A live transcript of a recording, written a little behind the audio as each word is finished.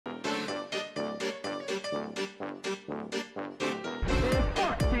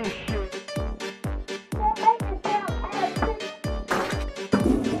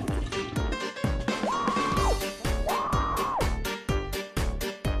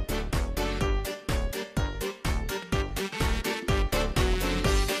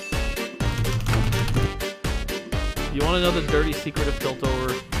You want to know the dirty secret of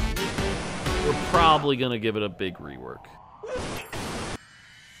Piltover? We're probably going to give it a big rework.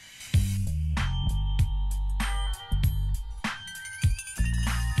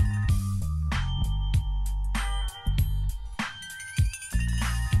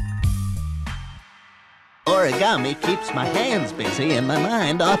 Origami keeps my hands busy and my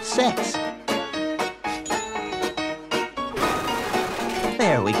mind off sex.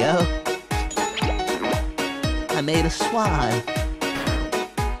 There we go. I made a swan.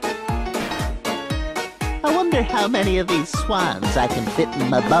 I wonder how many of these swans I can fit in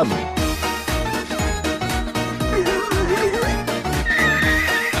my bum.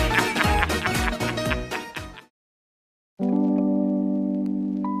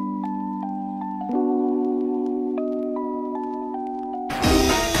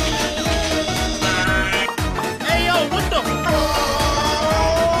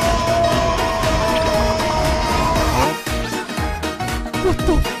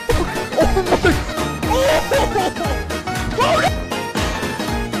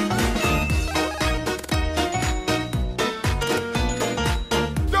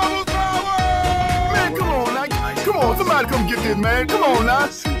 Somebody come get this, man. Come on now.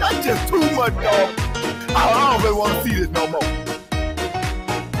 That's just too much, dog. I don't really want to see this no more.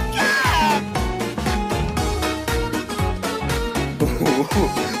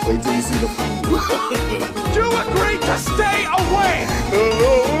 Wait till you see the food. You agreed to stay away!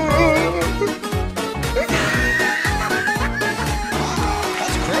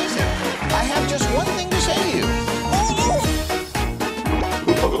 That's crazy. I have just one thing to say to you.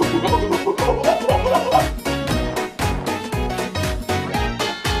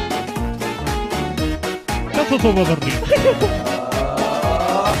 Toma, come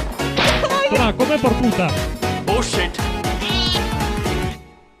por puta. Bullshit.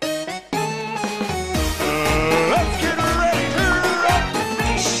 Let's get ready to rock.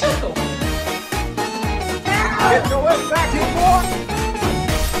 Get your way back here, boy.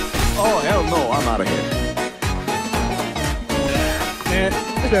 Oh, hell no. I'm out of here. Man,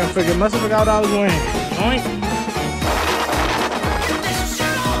 this damn figure must have forgot I was winning. Oink.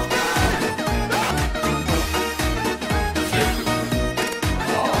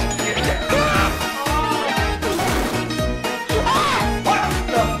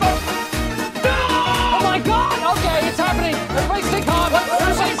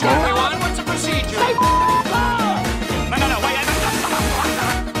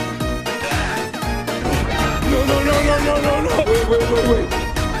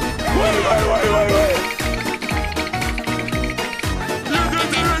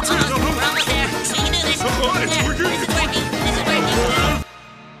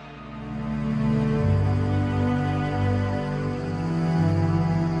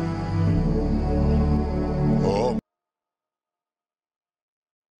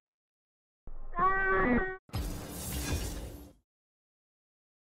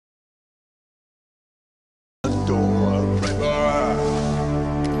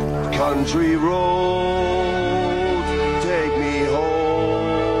 Country road, take me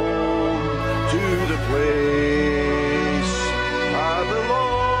home to the place I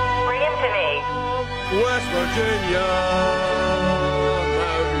belong. Bring him to me. West Virginia,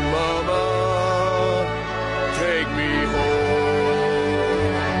 Mountain Mama, take me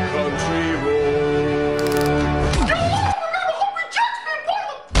home, country road. You never reject me,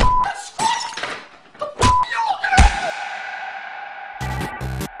 boy! The fuck you looking at?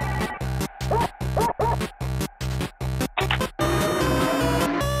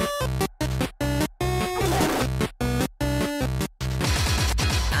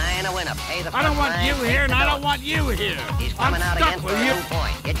 I don't want you here, and I don't want you here. He's coming out stuck again with for you. a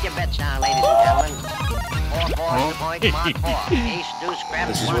point. Get your bets down, ladies and gentlemen. 4-4 point, mark 4. Ace, deuce, scrap,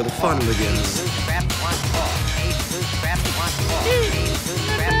 This is where the fun begins. Ace, deuce, scrap, 1-4. Ace, deuce, scrap, 1-4. Ace, deuce,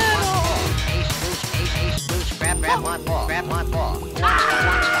 scrap, 1-4. Ace, deuce, scrap, 1-4. Scrap, 1-4.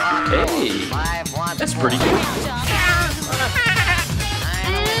 Hey, that's pretty good.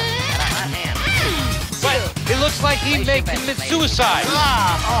 But it looks like he may commit suicide.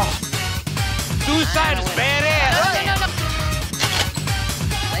 Suicide is badass.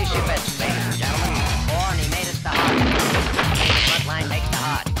 Place your bets, ladies and gentlemen. 4, and he made us the hard. Front line makes the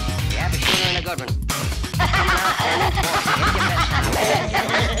hard. You have a shooter and a good one. Coming out there, 4. Get your bets down, ladies and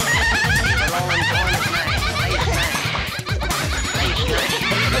gentlemen. The rolling point is 9. Place 9.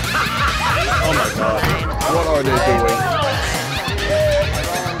 Oh my God. What are they doing? The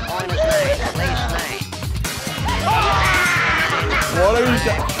rolling point is 9. Place 9. What are you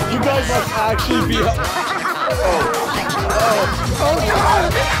guys? You guys must actually be. Oh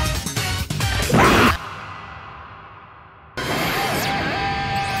God!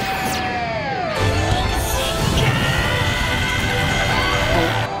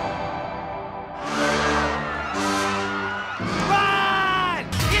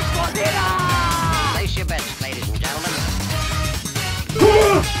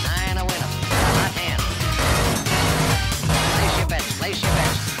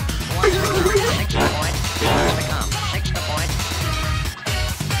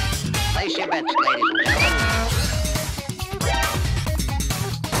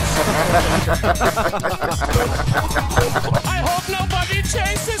 I hope nobody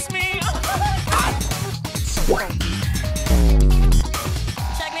chases me.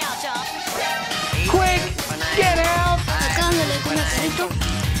 Check me out, y'all. Quick, get out. Sacándole con el carrito.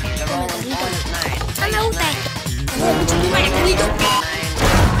 No me gusta esto. Vaya carrito.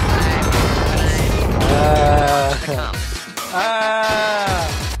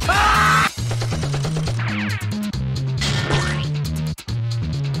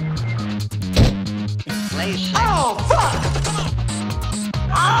 Oh, fuck!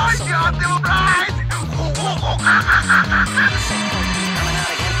 I got them right!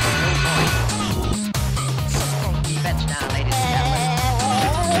 Bets down, ladies and gentlemen.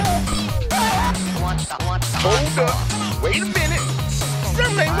 Hold up. Wait a minute.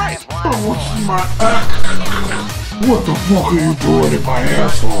 Something ain't right. What the fuck are you doing in my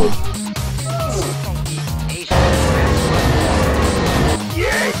asshole?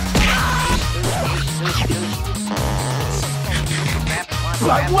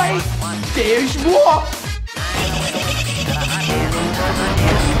 But wait, there's more!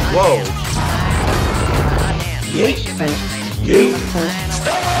 Whoa. Yeet. Yeet.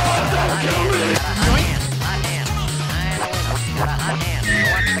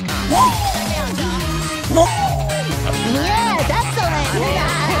 Yeah, that's all right.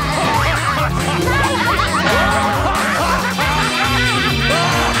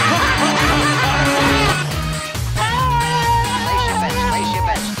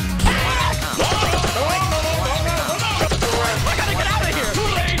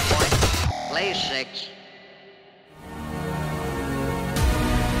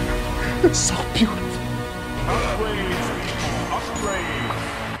 So beautiful.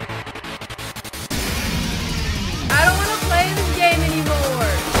 I don't want to play this game anymore.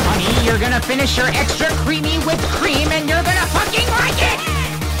 Honey, you're gonna finish your extra creamy whipped cream and you're gonna fucking like it!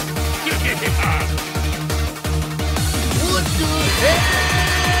 What the hell?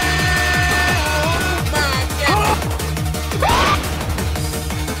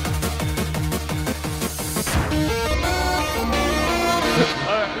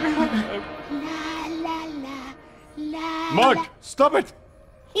 Mark, stop it!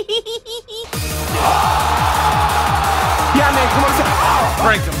 Yeah, man, come on.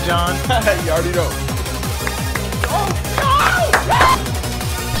 Prank him, John. You already know.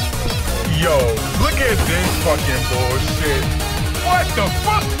 Yo, look at this fucking bullshit. What the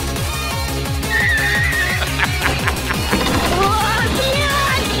fuck?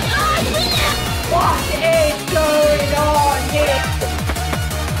 What is going on here?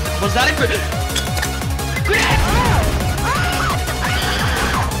 Was that a good?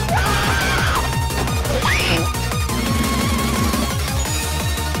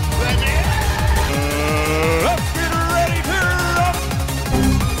 Let's get ready to rock.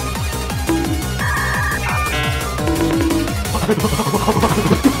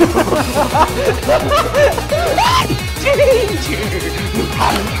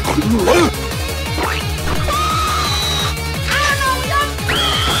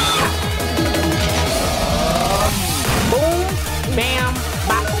 Boom, bam,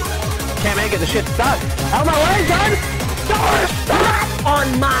 bop. Can't make it, the shit's stuck. Out of my way, son! Don't stop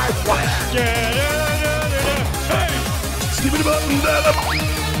on my watch! Hey, skip it up and down.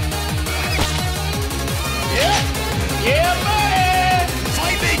 Yeah, man!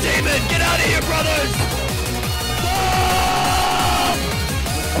 Fight me, demon! Get out of here, brothers!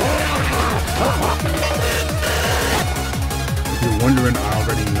 If you're wondering, I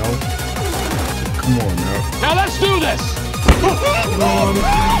already know. Come on now. Now let's do this!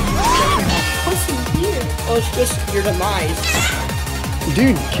 What's in here? Oh, it's just your demise.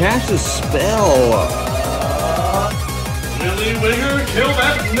 Dude, cast a spell. Lily Wigger, kill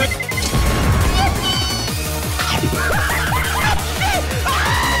that Nick.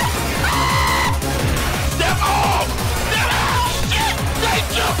 Step off! Step off! Shit! They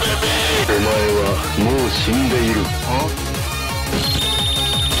jumping me! お前はもう死んでいる。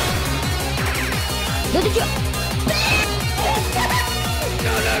出てきた。No,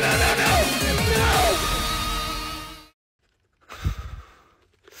 no, no!